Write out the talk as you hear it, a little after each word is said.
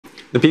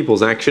The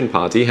People's Action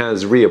Party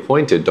has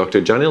reappointed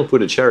Dr. Janil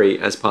Puthucheary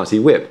as party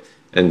whip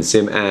and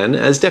Sim Ann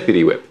as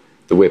deputy whip.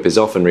 The whip is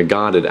often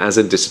regarded as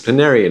a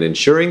disciplinarian,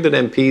 ensuring that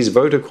MPs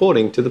vote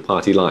according to the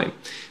party line.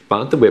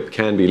 But the whip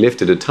can be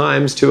lifted at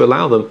times to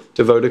allow them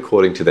to vote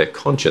according to their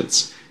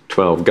conscience.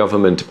 12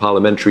 Government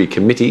Parliamentary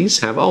Committees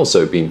have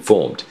also been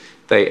formed.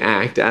 They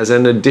act as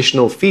an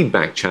additional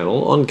feedback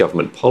channel on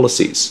government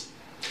policies.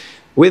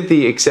 With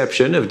the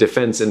exception of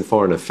Defence and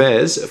Foreign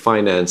Affairs,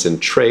 Finance and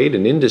Trade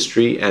and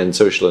Industry and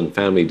Social and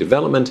Family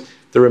Development,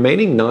 the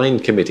remaining 9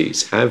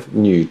 committees have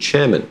new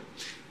chairmen.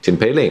 Tin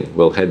Pei Ling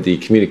will head the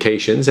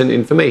Communications and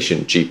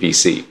Information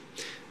GPC.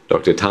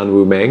 Dr. Tan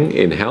Wu Meng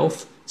in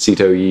Health,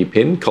 Sito Yi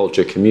Pin,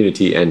 Culture,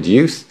 Community and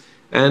Youth,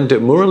 and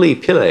Murali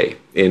Pillai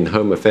in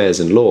Home Affairs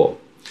and Law.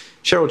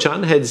 Cheryl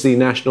Chan heads the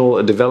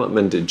National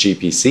Development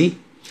GPC,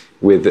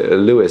 with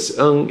Louis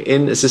Ng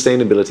in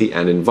Sustainability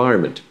and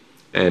Environment,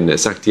 and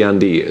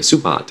Saktiandi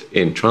Supat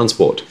in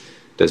Transport.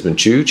 Desmond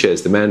Chu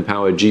chairs the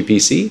Manpower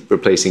GPC,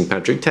 replacing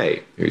Patrick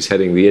Tay, who's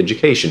heading the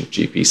Education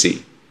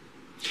GPC.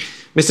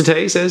 Mr.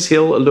 Tay says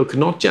he'll look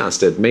not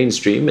just at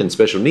mainstream and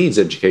special needs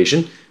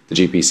education. The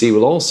GPC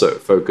will also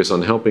focus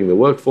on helping the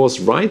workforce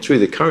ride through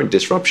the current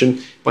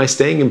disruption by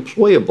staying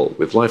employable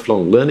with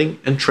lifelong learning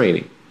and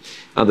training.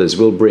 Others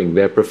will bring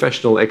their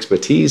professional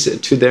expertise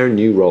to their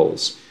new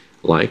roles,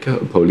 like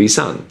Po Lee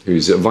San,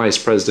 who's Vice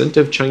President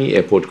of Changi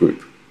Airport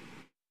Group.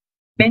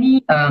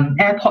 Many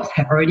airports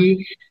have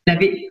already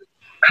levied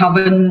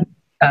carbon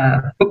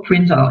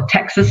footprints or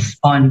taxes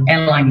on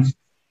airlines.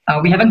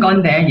 We haven't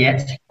gone there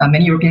yet.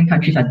 Many European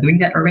countries are doing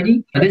that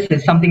already. But this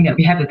is something that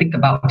we have to think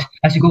about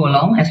as we go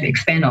along, as we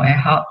expand our air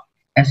hub,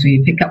 as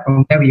we pick up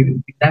from where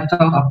we left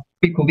off our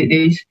pre-COVID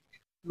days,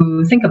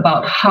 to think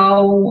about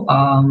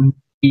how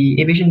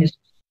the aviation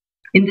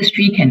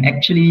industry can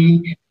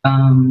actually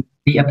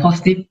be a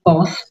positive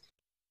force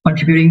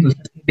contributing to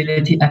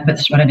sustainability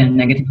efforts rather than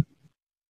negative.